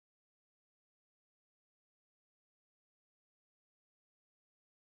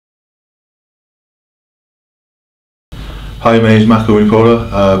Hi, my name is Mako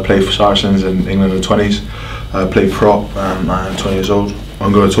Vunipola. Play for Saracens in England in the 20s. Play prop and I'm 20 years old.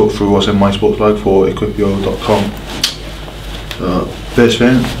 I'm going to talk through what's in my sports bag for equipio.com. First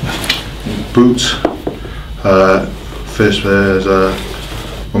thing, boots. First pair is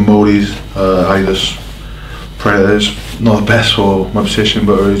my Mollies, Adidas Predators. Not the best for my position,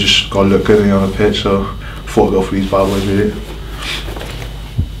 but really just got to look good on the pitch, so thought I'd go for these bad boys really.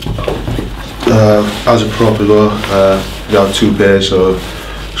 As a prop as well, we have two pairs, so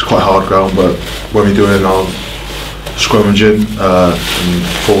it's quite hard ground, but when we're doing our scrummaging and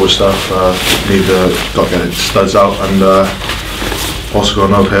forward stuff, got to get studs out, and also got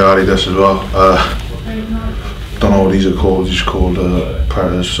another pair of Adidas as well. Don't know what these are called, just called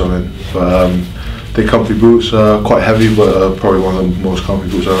Predators or something, but they're comfy boots, quite heavy, but probably one of the most comfy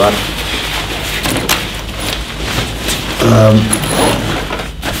boots I've had.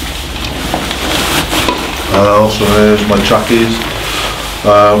 Also there's my trackies.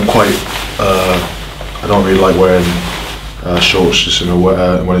 I don't really like wearing shorts just in the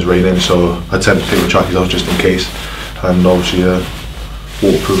when it's raining, so I tend to take my trackies off just in case, and obviously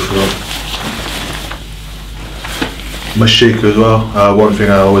waterproof as well. My shaker as well. One thing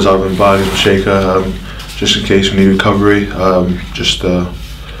I always have in my bag is my shaker, just in case we need recovery. Just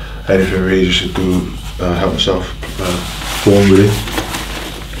anything really, just to do help myself form really.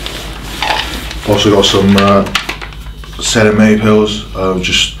 Also got some May pills,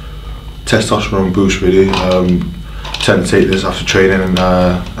 just testosterone boost really. Tend to take this after training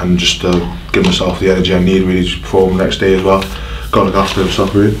and just give myself the energy I need really to perform the next day as well. Got to look after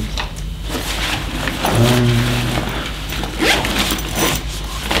myself really.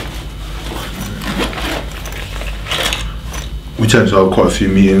 We tend to have quite a few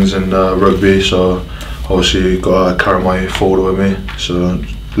meetings in rugby, so obviously got to carry my folder with me, so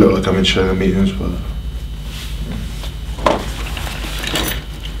look like I'm interested in the meetings. But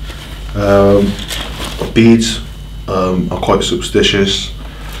beads, I'm quite superstitious.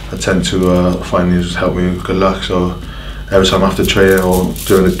 I tend to find these help me with good luck, so every time after training or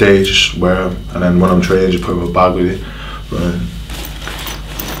during the day just wear them, and then when I'm training just put them in my bag with you.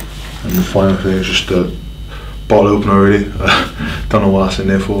 And the final thing is just a bottle opener really. Don't know what that's in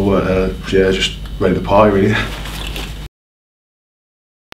there for, but yeah, just ready to party really.